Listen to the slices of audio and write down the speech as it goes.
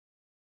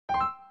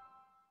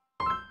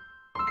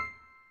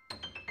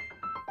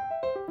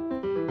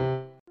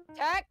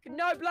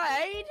No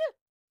blade?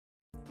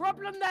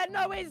 Problem there,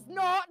 no is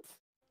not!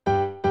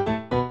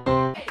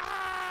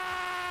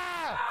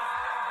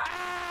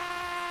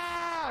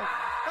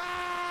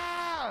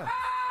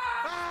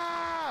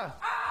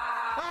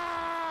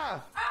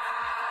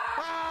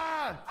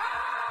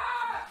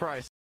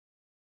 Price.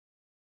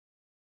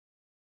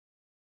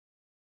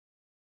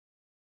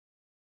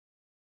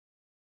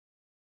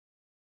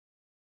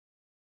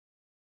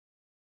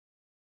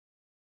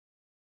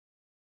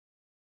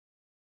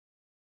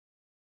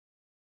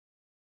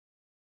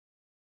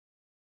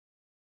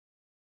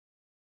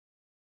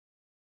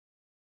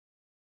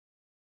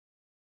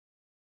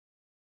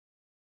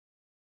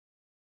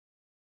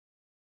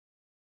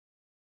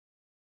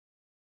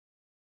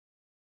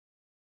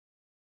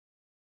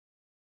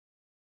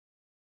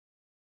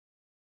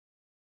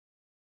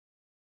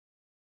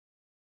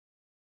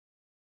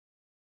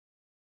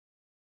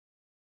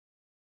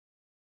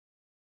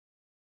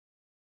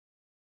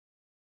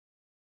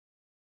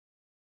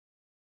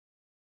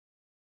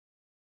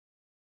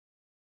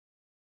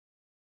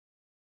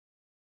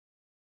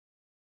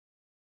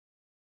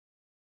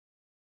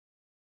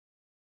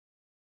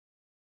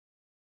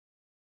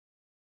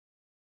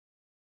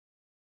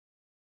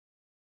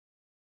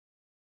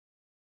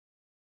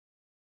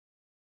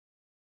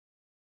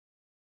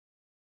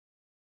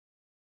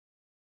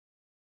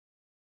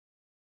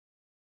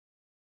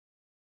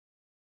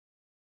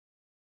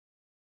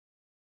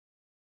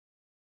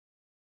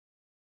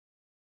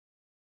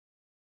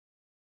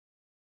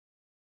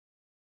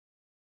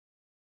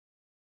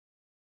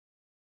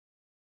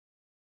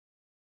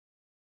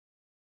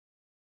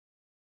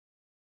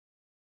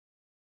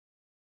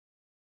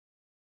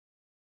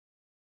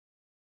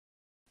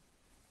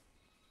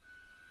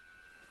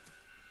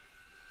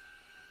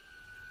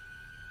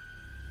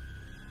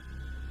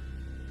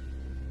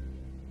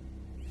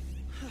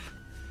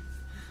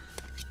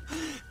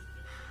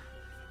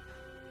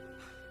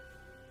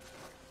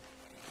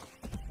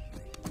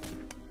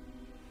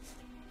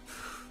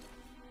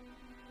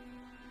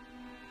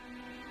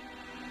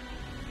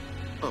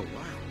 Oh,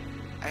 wow.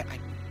 I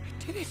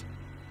did it.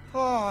 Oh,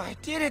 I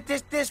did it.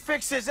 This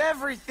fixes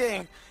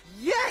everything.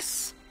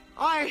 Yes!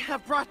 I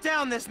have brought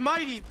down this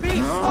mighty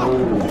beast.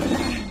 Oh.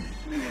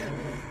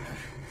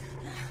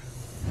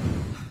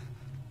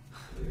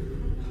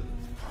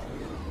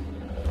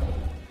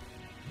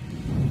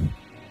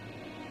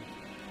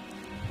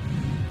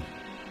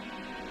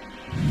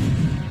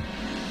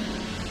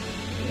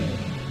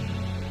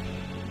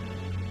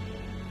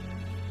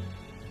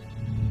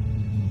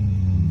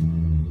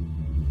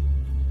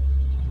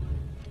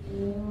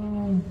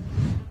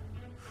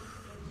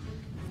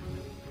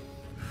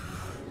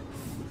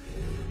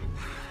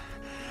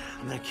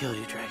 I'm gonna kill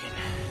you, dragon.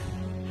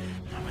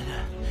 I'm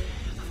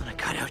gonna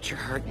cut out your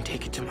heart and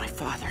take it to my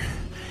father.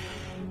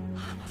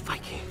 I'm a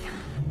Viking.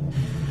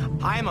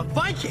 I am a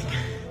Viking!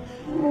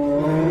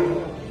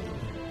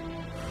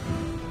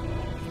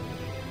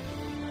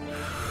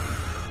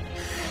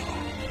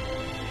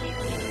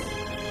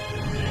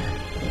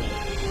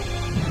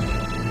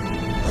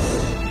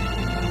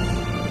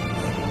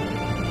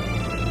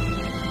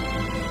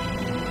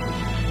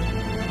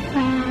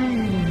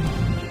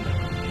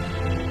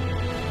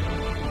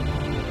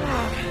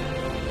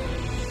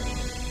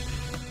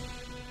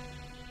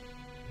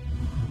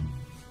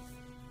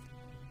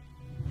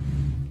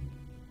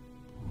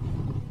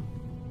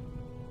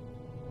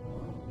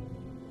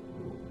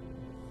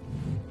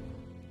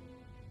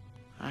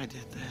 I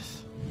did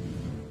this.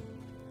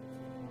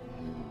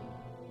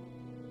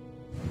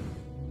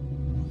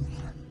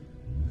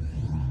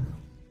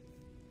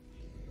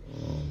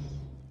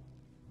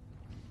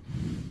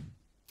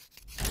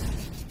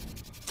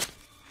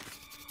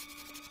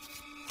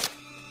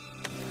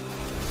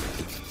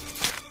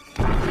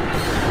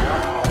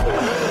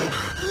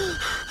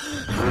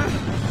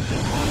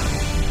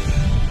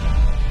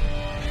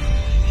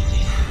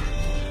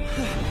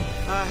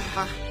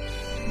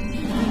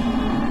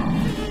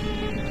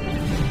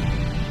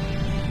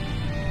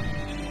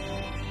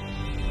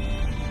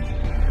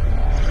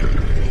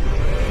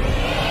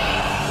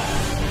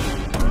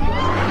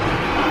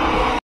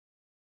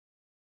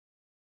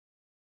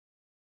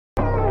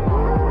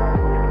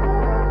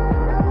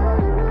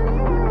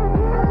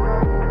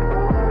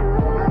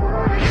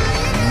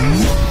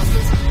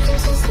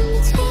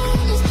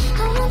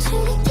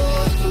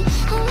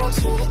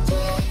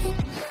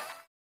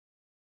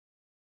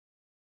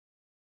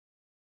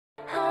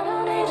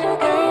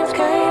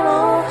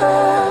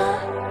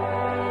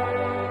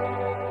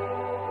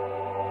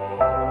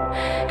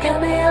 Get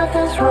me off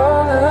this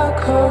roller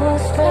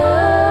coaster.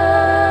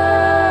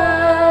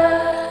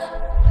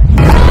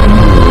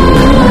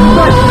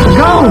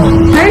 Go!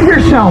 Save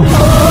yourself!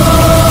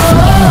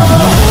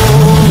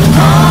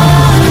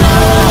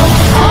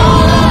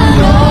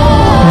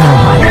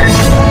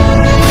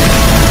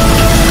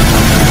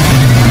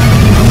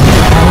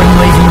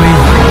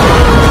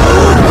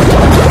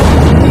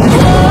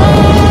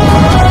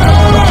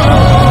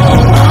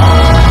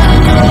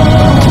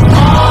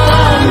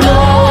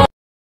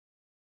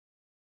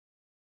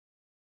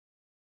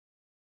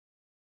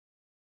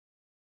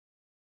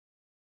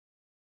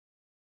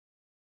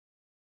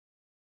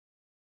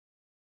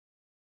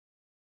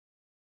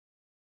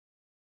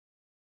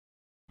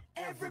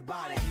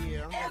 Everybody,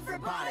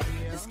 everybody,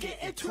 let's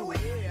get into it.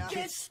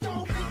 Get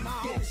stoned,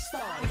 get it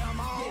started,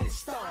 get it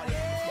started,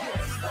 get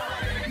it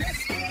started.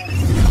 Let's get it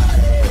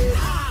started.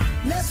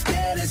 Let's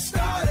get it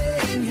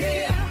started in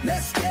here.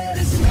 Let's get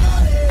it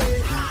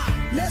started.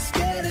 Let's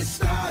get it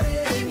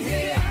started in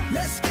here.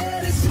 Let's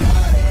get it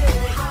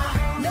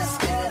started. Let's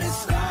get it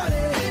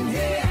started in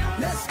here.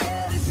 Let's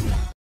get it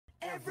started.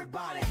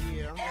 Everybody,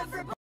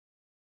 everybody.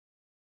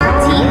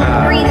 Deep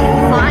breathe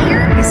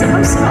fire? You're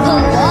supposed to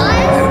know.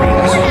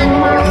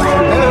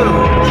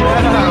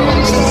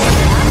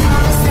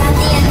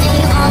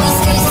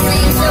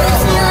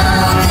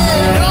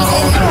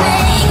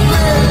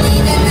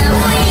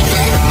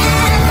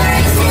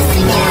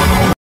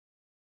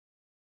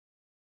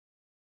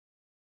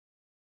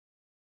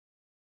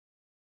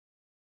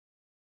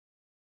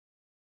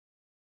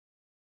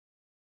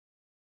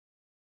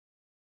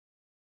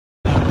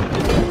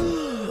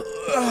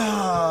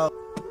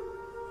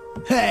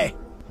 Hey.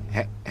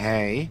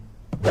 Hey.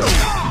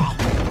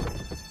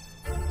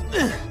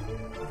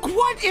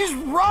 What is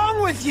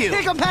wrong with you?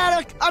 Hiccup,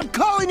 I'm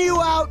calling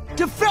you out.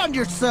 Defend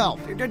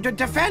yourself.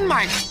 Defend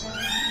my...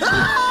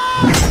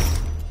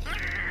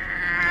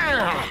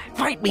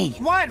 Fight me.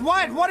 What?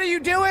 What are you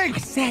doing? I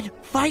said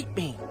fight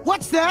me.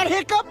 What's that,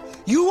 Hiccup?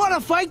 You want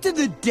to fight to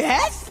the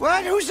death?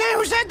 What? Who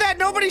said that?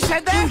 Nobody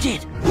said that. You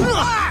did.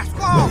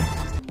 Oh!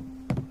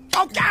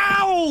 Oh,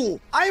 ow!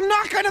 I'm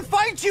not gonna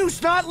fight you,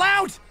 Snot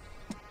Lout!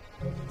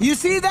 You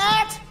see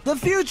that? The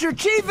future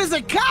chief is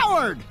a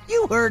coward.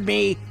 You heard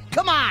me.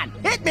 Come on,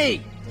 hit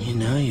me. You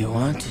know you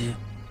want to.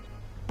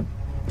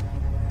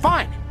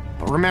 Fine,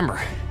 but remember,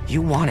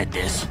 you wanted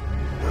this.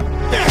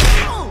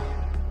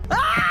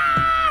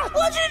 Ah!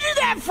 What'd you do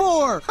that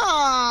for?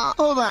 Ah,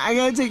 hold on, I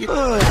gotta take it.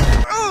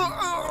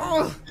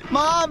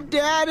 Mom,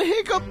 Dad,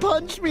 Hiccup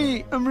punched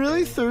me. I'm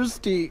really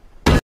thirsty.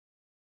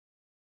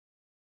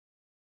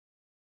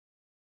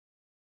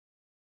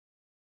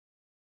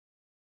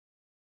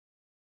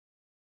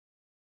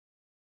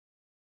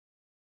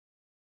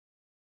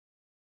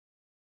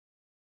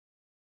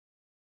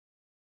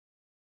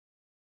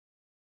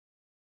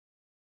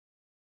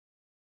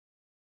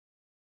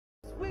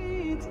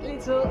 Sweet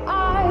little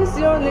eyes,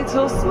 your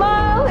little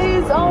smile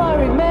is all I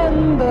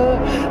remember.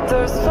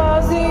 Those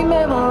fuzzy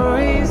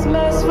memories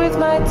mess with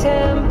my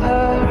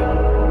temper.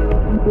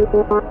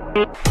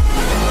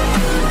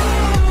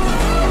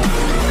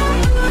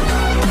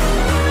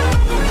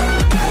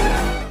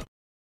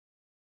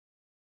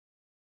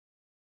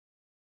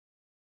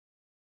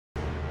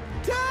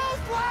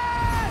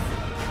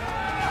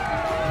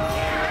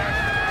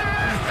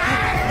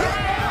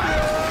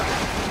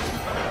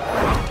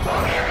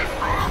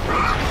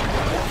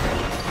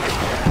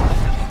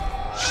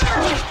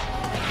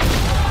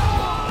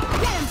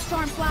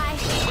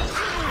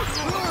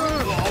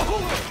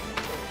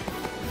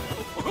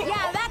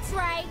 Yeah, that's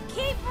right.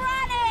 Keep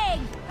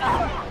running!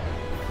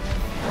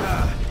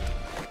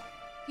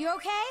 You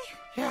okay?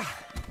 Yeah,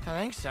 I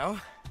think so.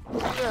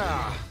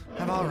 Yeah,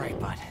 I'm all right,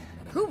 bud.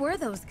 Who were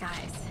those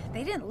guys?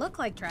 They didn't look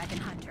like dragon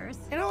hunters.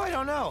 You know, I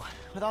don't know.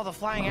 With all the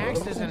flying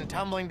axes and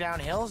tumbling down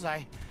hills,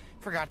 I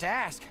forgot to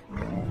ask.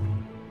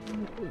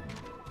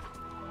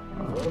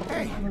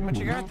 Hey, what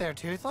you got there,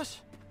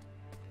 Toothless?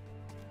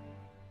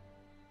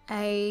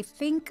 I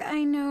think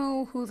I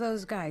know who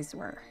those guys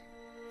were.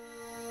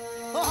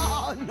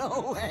 Oh,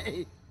 no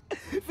way.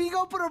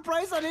 Vigo put a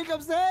price on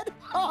Hiccup's head?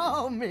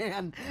 Oh,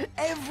 man.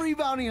 Every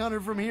bounty hunter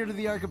from here to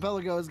the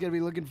archipelago is going to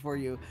be looking for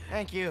you.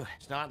 Thank you.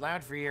 It's not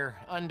loud for your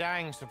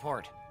undying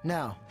support.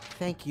 No,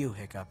 thank you,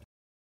 Hiccup.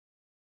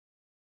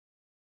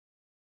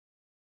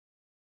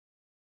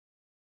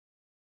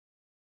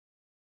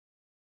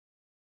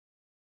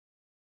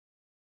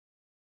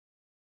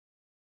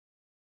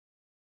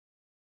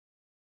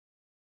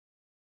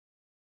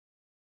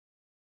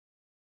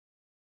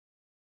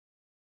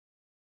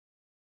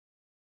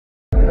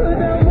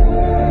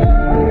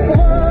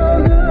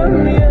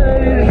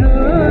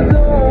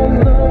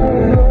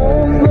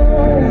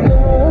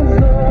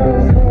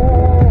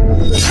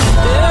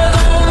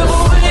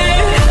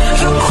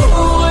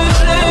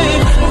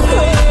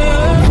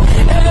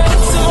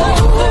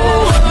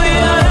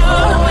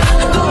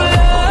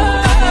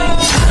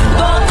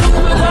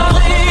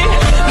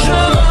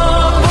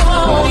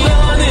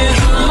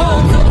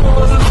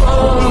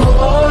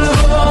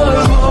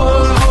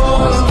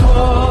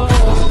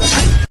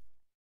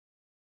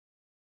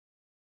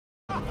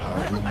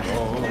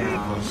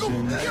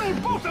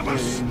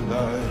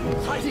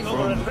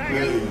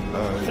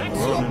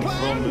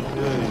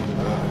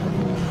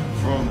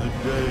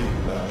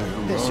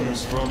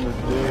 From the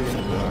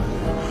daylight.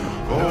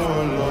 Oh,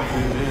 I love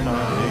it and I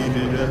hate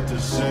it at the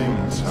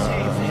same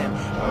time.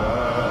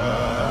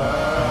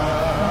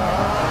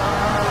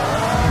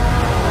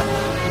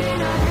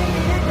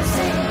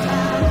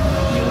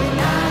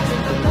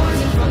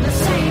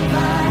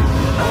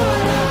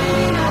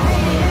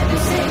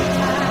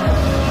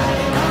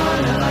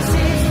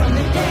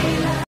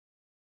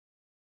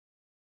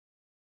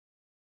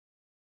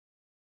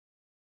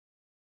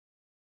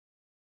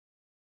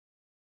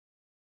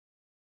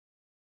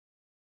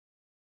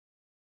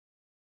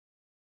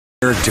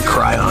 to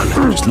cry on.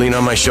 Just lean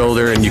on my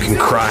shoulder and you can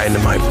cry into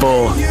my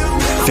full,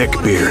 thick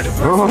beard.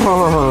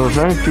 Oh,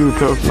 thank you,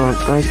 Tough Nut.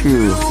 Thank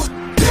you.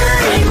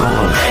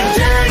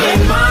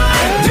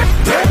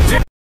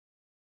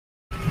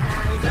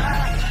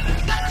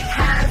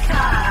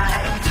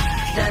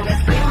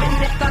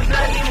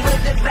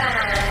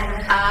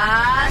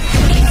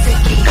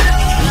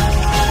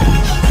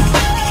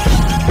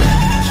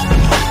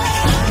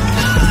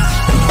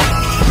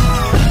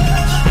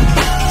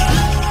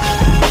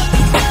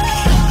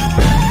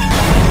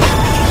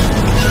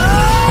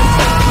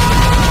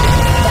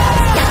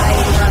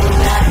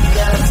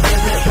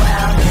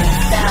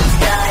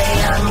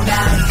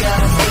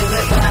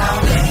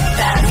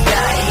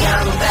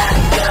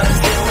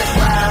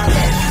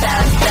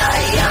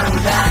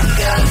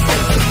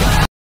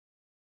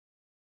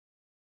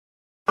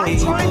 I'm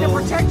trying to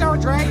protect our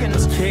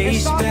dragons and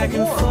stop the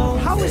war.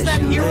 How is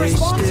that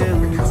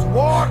irresponsible? Because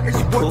war is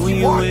what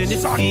you want,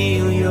 son.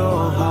 Feel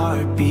your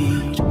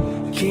heartbeat.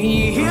 Can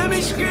you hear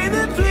me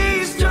screaming?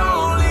 Please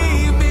don't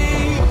leave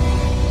me.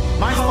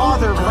 My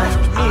father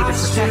left me to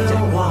protect it.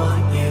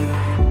 Want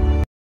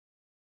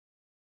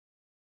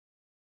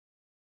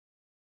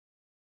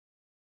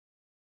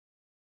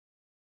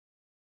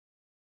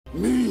you.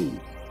 Me,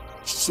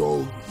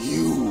 so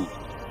you.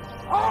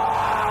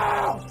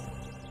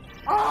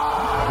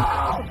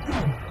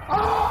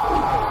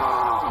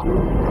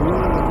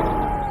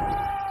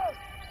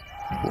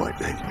 What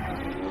then?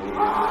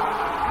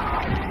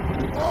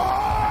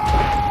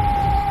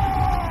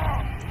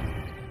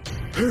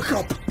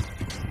 Hiccup!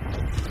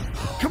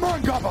 Come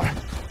on, Gabba!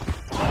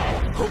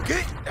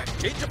 Okay,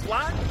 change of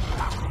plan.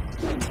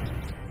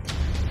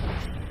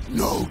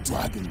 No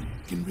dragon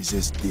can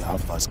resist the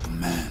Alpha's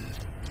command.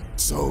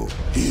 So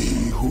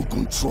he who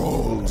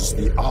controls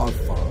the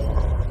Alpha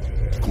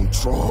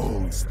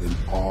controls them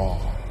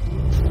all.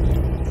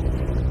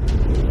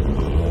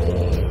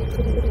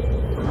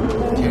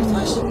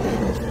 Toothless?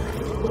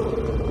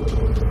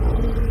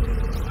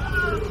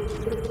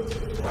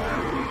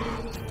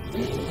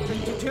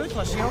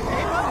 Toothless, you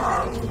okay,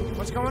 bud?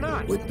 What's going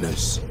on?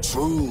 Witness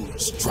true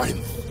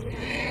strength.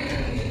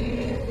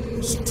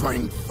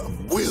 Strength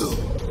of will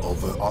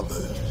over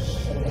others.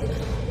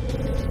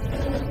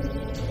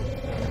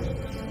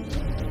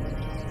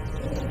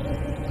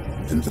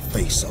 In the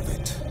face of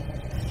it,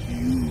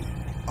 you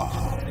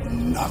are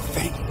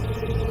nothing.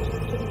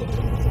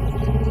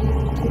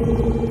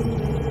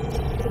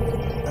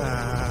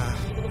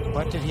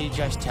 What did he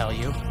just tell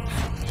you?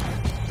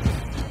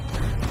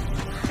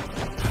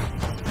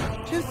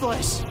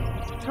 Toothless!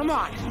 Come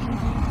on!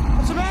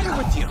 What's the matter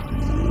with you?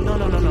 No,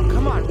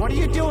 come on, what are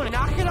you doing?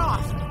 Knock it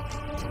off!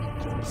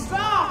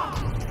 Stop!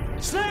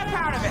 Snap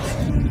out of it!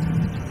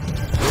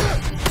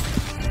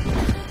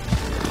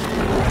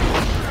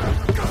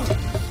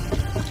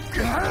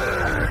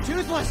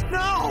 Toothless,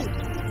 no!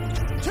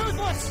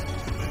 Toothless!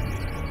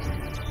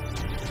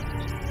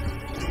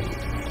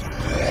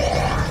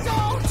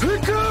 Don't!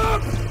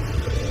 Hiccup!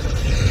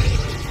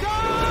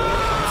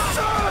 Stop!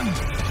 Son!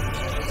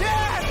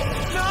 Dad!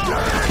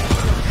 No!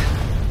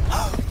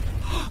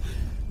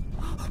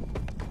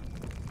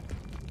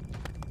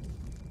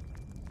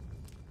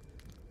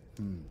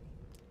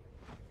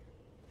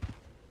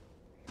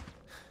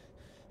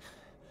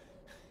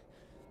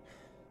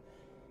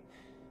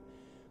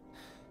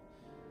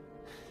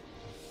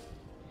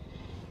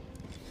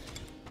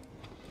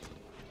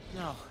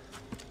 No.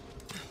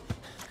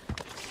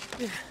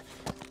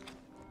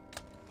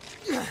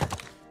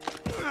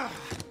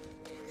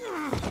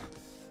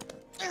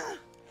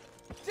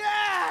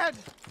 Dad!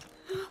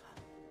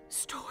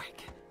 Stoic.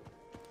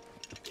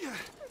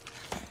 Dad.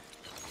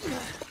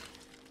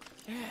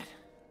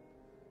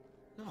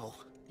 No,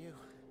 you.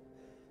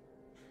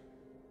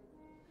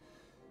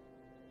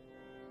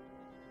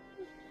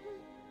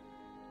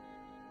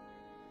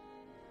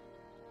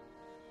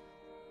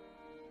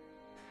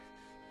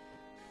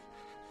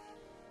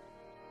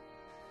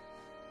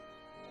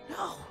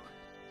 No.